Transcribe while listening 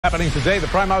Happening today, the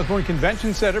Prime Osborn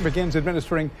Convention Center begins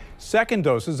administering second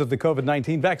doses of the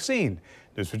COVID-19 vaccine.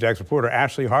 News4JAX reporter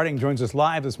Ashley Harding joins us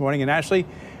live this morning. And Ashley,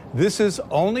 this is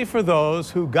only for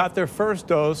those who got their first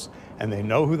dose and they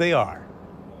know who they are.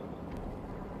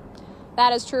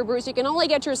 That is true, Bruce. You can only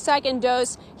get your second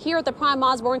dose here at the Prime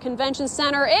Osborn Convention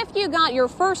Center if you got your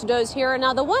first dose here.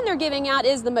 Now, the one they're giving out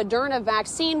is the Moderna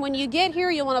vaccine. When you get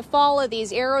here, you'll want to follow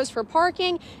these arrows for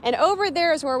parking. And over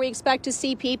there is where we expect to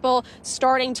see people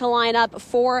starting to line up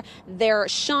for their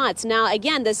shots. Now,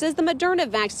 again, this is the Moderna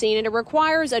vaccine, and it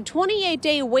requires a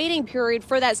 28-day waiting period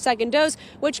for that second dose,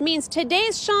 which means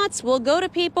today's shots will go to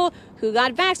people who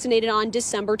got vaccinated on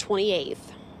December 28th.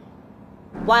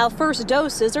 While first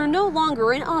doses are no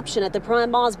longer an option at the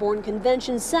Prime Osborn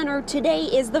Convention Center, today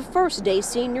is the first day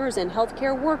seniors and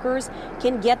healthcare workers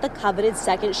can get the coveted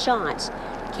second shot.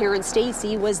 Karen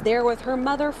Stacy was there with her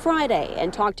mother Friday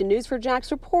and talked to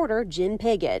News4JAX reporter Jen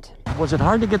Piggott. Was it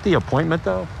hard to get the appointment,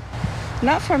 though?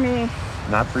 Not for me.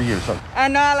 Not for you. So I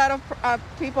know a lot of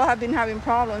people have been having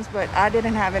problems, but I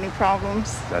didn't have any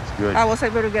problems. that's good. I was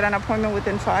able to get an appointment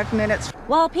within 5 minutes.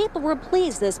 While people were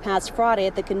pleased this past Friday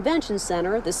at the convention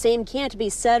center, the same can't be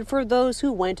said for those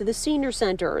who went to the senior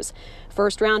centers.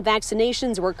 First-round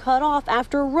vaccinations were cut off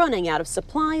after running out of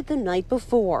supply the night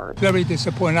before. Very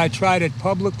disappointed. I tried at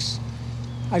Publix.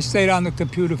 I stayed on the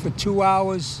computer for 2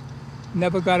 hours,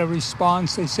 never got a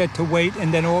response. They said to wait,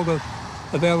 and then all the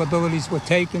availabilities were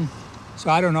taken. So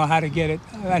I don't know how to get it.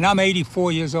 And I'm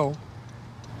 84 years old,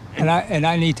 and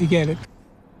I need to get it.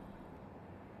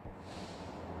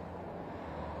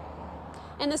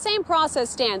 And the same process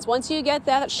stands. Once you get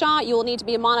that shot, you will need to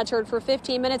be monitored for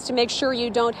 15 minutes to make sure you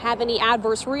don't have any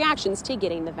adverse reactions to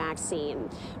getting the vaccine.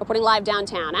 Reporting live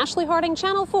downtown, Ashley Harding,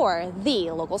 Channel 4, the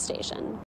local station.